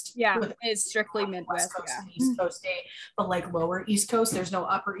Midwest. Yeah, it's strictly Midwest. West Coast and East Coast state, but like lower East Coast, there's no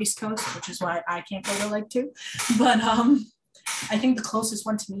upper East Coast, which is why I can't go to leg 2. But I think the closest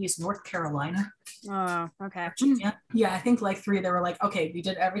one to me is North Carolina. Oh, okay. Yeah, I think like 3, they were like, okay, we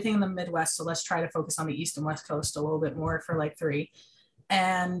did everything in the Midwest, so let's try to focus on the East and West Coast a little bit more for like 3.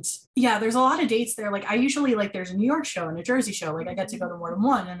 And yeah, there's a lot of dates there. Like I usually, like there's a New York show and a Jersey show. Like I get to go to more than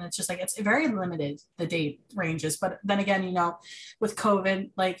one, and it's just like, it's very limited, the date ranges. But then again, you know, with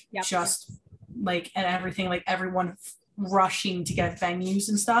COVID, like just like, and everything, like everyone rushing to get venues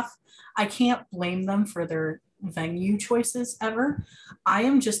and stuff, I can't blame them for their venue choices ever. I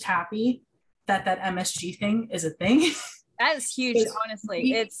am just happy that MSG thing is a thing. That is huge,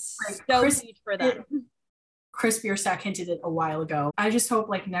 honestly. It's like, so huge for them. Chris Biersack hinted it a while ago. I just hope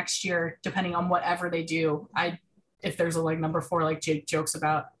like next year, depending on whatever they do, if there's a like number 4, like Jake jokes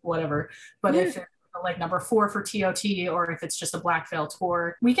about whatever, but if it's like number 4 for TOT, or if it's just a Black Veil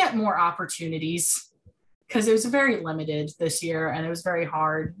tour, we get more opportunities. Because it was very limited this year and it was very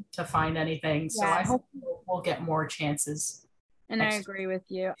hard to find anything. So I hope we'll get more chances. And I agree with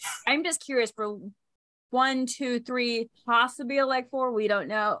you. I'm just curious for 1, 2, 3, possibly a leg 4. We don't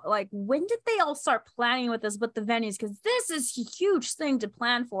know. Like, when did they all start planning with this, with the venues? Because this is a huge thing to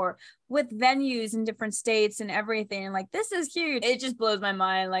plan for, with venues in different states and everything. Like, this is huge. It just blows my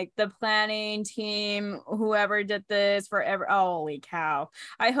mind. Like, the planning team, whoever did this forever. Holy cow.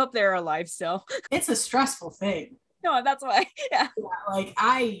 I hope they're alive still. It's a stressful thing. No, that's why. Yeah. Like,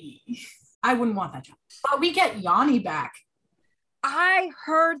 I wouldn't want that job. But we get Yanni back. I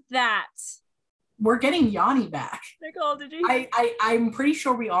heard that. We're getting Yanni back. Nicole, did you? I'm pretty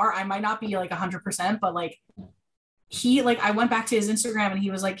sure we are. I might not be like 100%, but like I went back to his Instagram and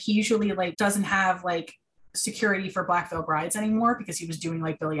he was like, he usually like doesn't have like security for Black Veil Brides anymore because he was doing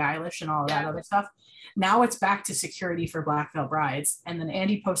like Billie Eilish and all of that other stuff. Now it's back to security for Black Veil Brides. And then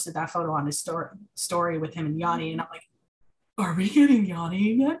Andy posted that photo on his story with him and Yanni. And I'm like, are we getting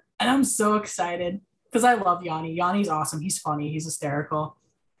Yanni again? And I'm so excited because I love Yanni. Yanni's awesome. He's funny. He's hysterical.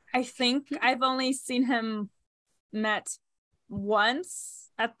 I think I've only seen him met once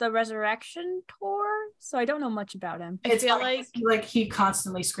at the Resurrection tour, so I don't know much about him. I feel like he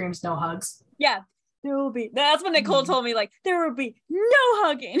constantly screams no hugs. Yeah, there will be. That's what Nicole told me. Like, there will be no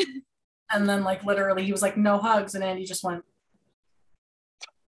hugging. And then like literally he was like no hugs, and Andy just went.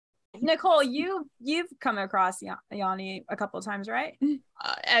 Nicole, you've come across Yanni a couple of times, right?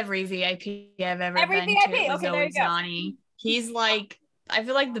 Every VIP I've ever Every been VIP. to was Okay, there always you go. Yanni. He's like, I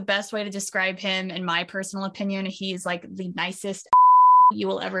feel like the best way to describe him, in my personal opinion, he's like the nicest you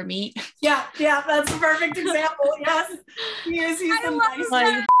will ever meet. Yeah, that's a perfect example. Yes, he is. He's the nicest.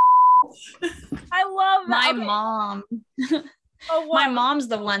 Like, I love that. My mom. Oh, wow. My mom's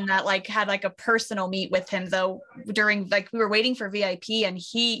the one that like had like a personal meet with him though during like we were waiting for VIP, and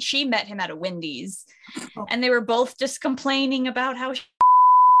she met him at a Wendy's, and they were both just complaining about how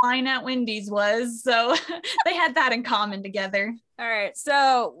line at Wendy's was, so they had that in common together. All right,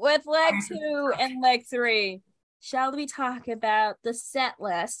 so with leg 2 and leg 3, shall we talk about the set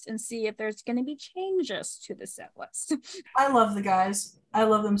list and see if there's going to be changes to the set list? I love the guys. I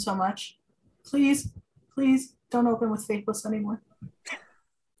love them so much. Please don't open with Faithless anymore.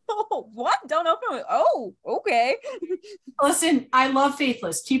 Oh, what? Don't open with. Oh, okay. Listen, I love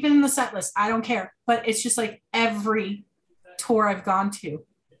Faithless. Keep it in the set list. I don't care. But it's just like every tour I've gone to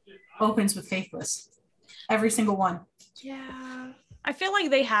opens with Faithless. Every single one. Yeah. I feel like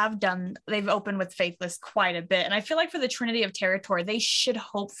they've opened with Faithless quite a bit. And I feel like for the Trinity of Terror tour, they should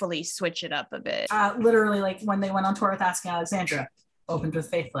hopefully switch it up a bit. Literally, like when they went on tour with Asking Alexandra, opened with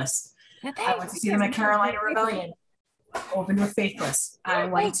Faithless. I went to see them at Carolina Rebellion, opened with Faithless. I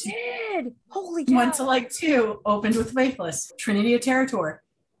went to like 2, opened with Faithless. Trinity of Terror tour,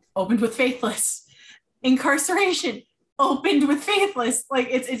 opened with Faithless. Incarceration, opened with Faithless. Like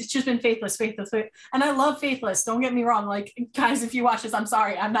it's just been Faithless. And I love Faithless. Don't get me wrong. Like, guys, if you watch this, I'm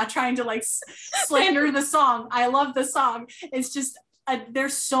sorry. I'm not trying to like slander the song. I love the song. It's just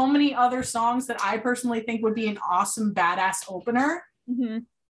there's so many other songs that I personally think would be an awesome badass opener. Mm-hmm.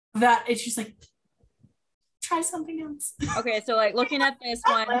 That it's just like try something else. Okay, so like looking at this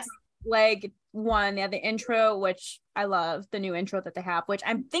one, leg 1, they have the intro, which I love the new intro that they have, which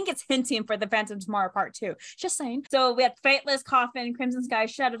I think it's hinting for the Phantom Tomorrow Part 2. Just saying. So we had Fateless, Coffin, Crimson Sky,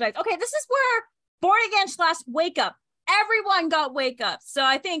 Shadow Dice. Okay, this is where Born Again / Wake Up. Everyone got Wake Up. So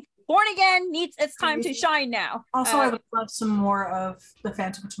I think Born Again needs its time to shine now. Also, I would love some more of the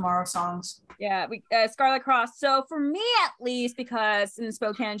Phantom Tomorrow songs. Yeah, Scarlet Cross. So for me, at least, because in the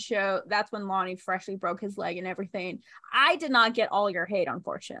Spokane show, that's when Lonnie freshly broke his leg and everything. I did not get All Your Hate,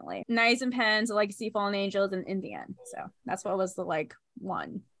 unfortunately. Knives and Pens, Legacy, Fallen Angels, and In the End. So that's what was the like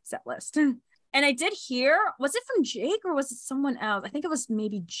 1 set list. And I did hear, was it from Jake or was it someone else? I think it was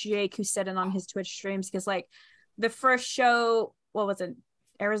maybe Jake who said it on his Twitch streams, because like the first show, what was it?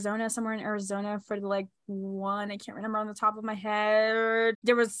 Somewhere in Arizona for the like 1, I can't remember on the top of my head.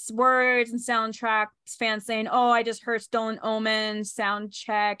 There was words and soundtracks, fans saying, oh, I just heard Stolen Omen sound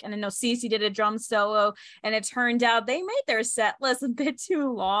check. And I know Cece did a drum solo, and it turned out they made their set list a bit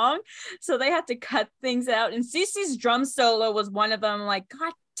too long, so they had to cut things out. And Cece's drum solo was one of them. Like,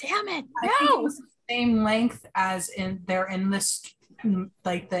 God damn it, no! I think it was the same length as they're in this,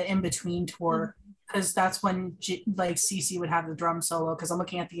 like the in-between tour. Because that's when like Cece would have the drum solo. Because I'm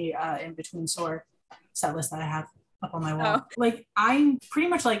looking at the in between set list that I have up on my wall. Oh. Like I'm pretty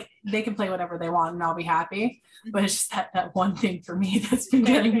much like they can play whatever they want and I'll be happy. But it's just that one thing for me that's been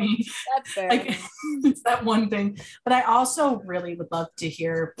getting me. That's fair. Like it's that one thing. But I also really would love to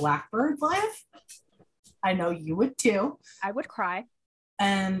hear Blackbird live. I know you would too. I would cry.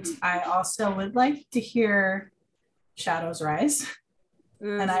 And I also would like to hear Shadows Rise.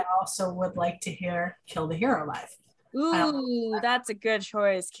 And I also would like to hear Kill the Hero live. Ooh, that's a good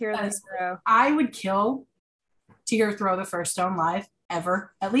choice. Kill the Hero. I would kill to hear Throw the First Stone live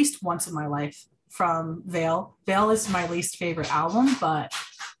ever, at least once in my life, from Veil. Veil is my least favorite album, but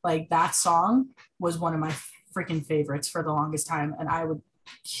like that song was one of my freaking favorites for the longest time. And I would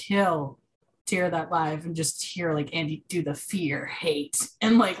kill to hear that live and just hear like Andy do the fear, hate,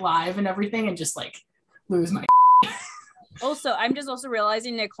 and like live and everything and just like lose my Also, I'm just also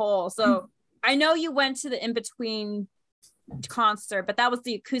realizing, Nicole, so I know you went to the In-Between concert, but that was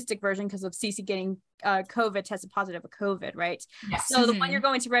the acoustic version because of Cece getting COVID, tested positive with COVID, right? Yes. So the one you're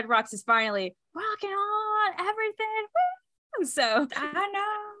going to Red Rocks is finally rocking on everything. Woo! So I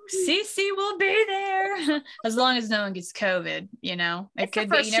know Cece will be there as long as no one gets COVID, you know. It could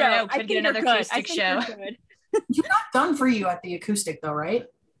be, you never know, could get another acoustic show. You got done for you at the acoustic though, right?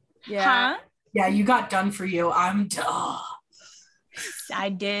 Yeah. Huh? Yeah, you got done for you. I'm I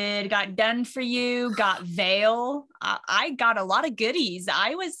did. Got Done For You, got Veil. I got a lot of goodies.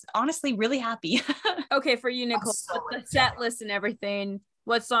 I was honestly really happy. Okay, for you, Nicole, with the set list and everything,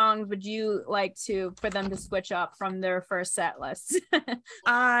 what songs would you like for them to switch up from their first set list?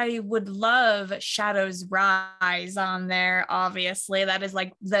 I would love Shadows Rise on there. Obviously, that is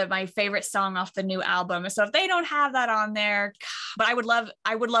like my favorite song off the new album. So if they don't have that on there, but I would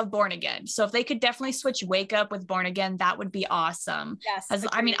love Born Again. So if they could definitely switch Wake Up with Born Again, that would be awesome. Yes.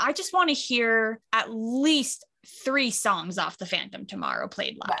 I mean, I just want to hear at least 3 songs off the Phantom Tomorrow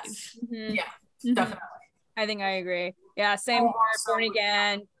played live. Yes. Mm-hmm. Yeah, definitely. I think I agree. Yeah, same here. Born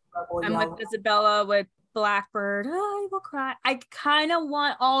Again. I'm with Isabella with Blackbird. Oh, I will cry. I kind of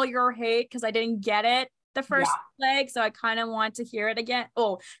want All Your Hate because I didn't get it the first leg, so I kind of want to hear it again.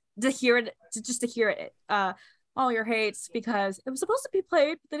 Oh, to hear it. All Your Hates because it was supposed to be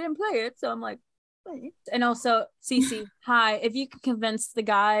played, but they didn't play it. So I'm like, wait. And also, Cece, hi. If you could convince the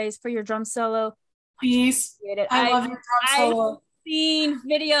guys for your drum solo, please. I love your drum solo. I've seen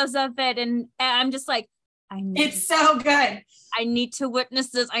videos of it, and I'm just like, it's so good. I need to witness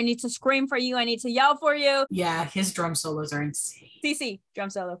this. I need to scream for you. I need to yell for you. Yeah, his drum solos are insane. CC, drum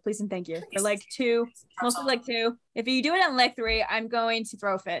solo, please and thank you. For leg 2, mostly leg 2. If you do it on leg 3, I'm going to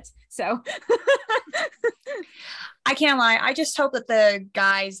throw fit. So I can't lie. I just hope that the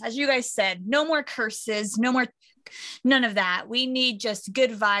guys, as you guys said, no more curses, none of that. We need just good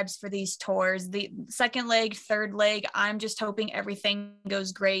vibes for these tours. The second leg, third leg, I'm just hoping everything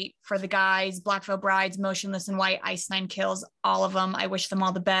goes great for the guys. Black Veil Brides, Motionless in White, Ice Nine Kills, all of them. I wish them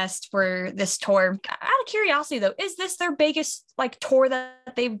all the best for this tour. Out of curiosity though, is this their biggest like tour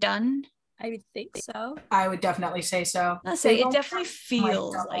that they've done? I would think so. I would definitely say so. It definitely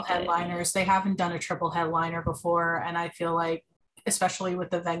feels like headliners. They haven't done a triple headliner before, and I feel like, especially with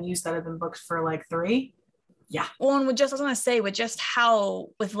the venues that have been booked for leg 3. Yeah. Well, and I was going to say, with just how,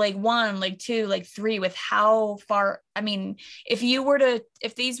 with leg 1, leg 2, leg 3, with how far, I mean, if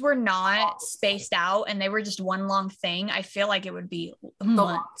these were not spaced out and they were just one long thing, I feel like it would be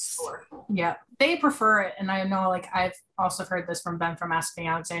months. Yeah. They prefer it. And I know, like, I've also heard this from Ben from Asking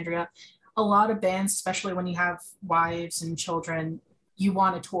Alexandria. A lot of bands, especially when you have wives and children, you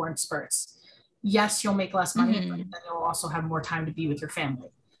want to tour in spurts. Yes, you'll make less money, but then you'll also have more time to be with your family.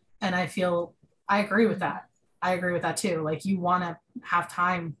 And I agree with that. I agree with that too. Like, you want to have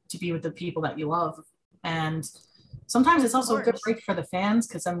time to be with the people that you love. And sometimes it's also a good break for the fans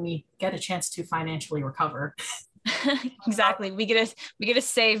because then we get a chance to financially recover. Exactly. We get to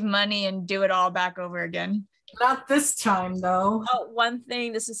save money and do it all back over again. Not this time though. Oh, one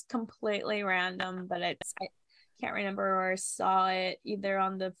thing, this is completely random, but I can't remember where I saw it, either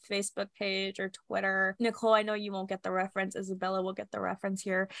on the Facebook page or Twitter. Nicole, I know you won't get the reference. Isabella will get the reference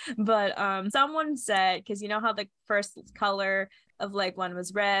here. But someone said, because you know how the first color of leg 1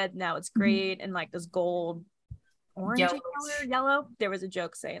 was red, now it's green and like this gold orangey color, yellow. There was a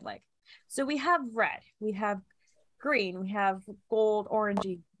joke saying like, so we have red, we have green, we have gold,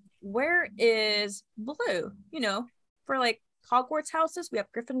 orangey. Where is blue? You know, for like Hogwarts houses, we have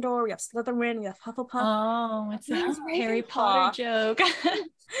Gryffindor, we have Slytherin, we have Hufflepuff. Oh, it's a Harry Potter joke.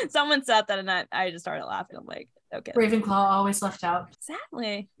 Someone said that, and I just started laughing. I'm like, okay. Ravenclaw always left out.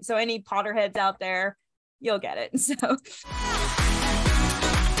 Exactly. So any Potterheads out there, you'll get it. So.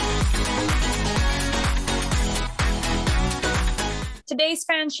 Today's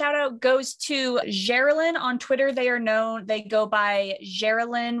fan shout out goes to Geraldine on Twitter. They go by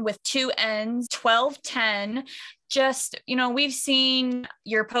Geraldine with 2 N's, 1210. Just, we've seen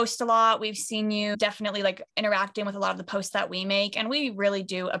your post a lot. We've seen you definitely like interacting with a lot of the posts that we make. And we really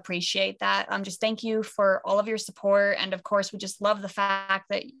do appreciate that. Just thank you for all of your support. And of course, we just love the fact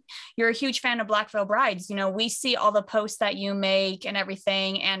that you're a huge fan of Black Veil Brides. We see all the posts that you make and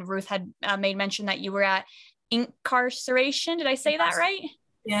everything. And Ruth had made mention that you were at Incarceration. Did I say that right?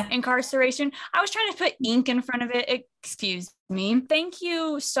 Yeah. Incarceration. I was trying to put ink in front of it. Excuse me. Thank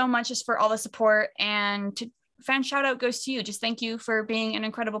you so much just for all the support, and fan shout out goes to you. Just thank you for being an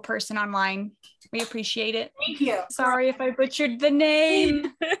incredible person online. We appreciate it. Thank you. Sorry if I butchered the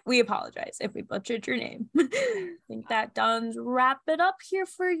name. We apologize if we butchered your name. I think that does wrap it up here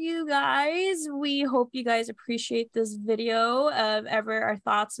for you guys. We hope you guys appreciate this video of our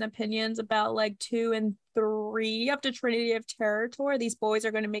thoughts and opinions about leg 2 and 3 of the Trinity of Terror tour. These boys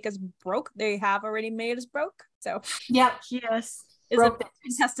are going to make us broke. They have already made us broke. So yeah, yes. Isabelle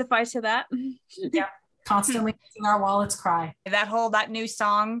can testify to that. Yeah. Constantly making our wallets cry. That new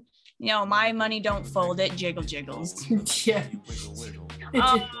song, my money don't fold, it jiggle jiggles. Yeah.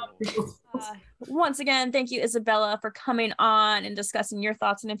 once again, thank you, Isabella, for coming on and discussing your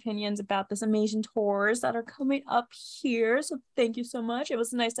thoughts and opinions about this amazing tours that are coming up here. So thank you so much. It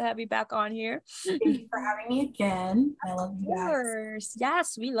was nice to have you back on here. Thank you for having me again. I love you guys.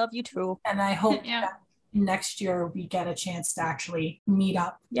 Yes, we love you too. And I hope that next year we get a chance to actually meet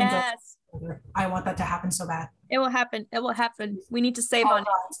up. Yes. I want that to happen so bad. It will happen. It will happen. We need to save on it.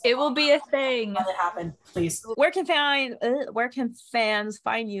 It will be a thing. Let it happen, please. Where can fans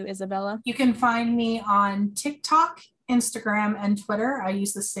find you, Isabella? You can find me on TikTok, Instagram, and Twitter. I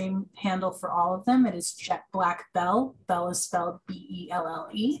use the same handle for all of them. It is Jet Black Belle. Belle is spelled Belle,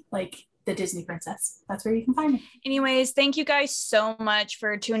 like the Disney princess. That's where you can find me. Anyways, thank you guys so much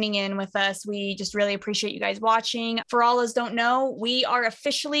for tuning in with us. We just really appreciate you guys watching. For all those don't know, we are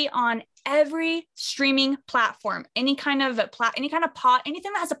officially on every streaming platform, anything that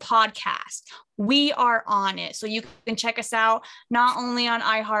has a podcast, we are on it. So you can check us out not only on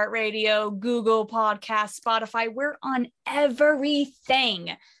iHeartRadio, Google Podcasts, Spotify, we're on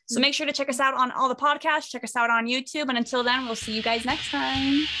everything. So make sure to check us out on all the podcasts, check us out on YouTube. And until then, we'll see you guys next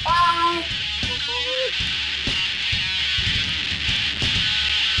time. Bye.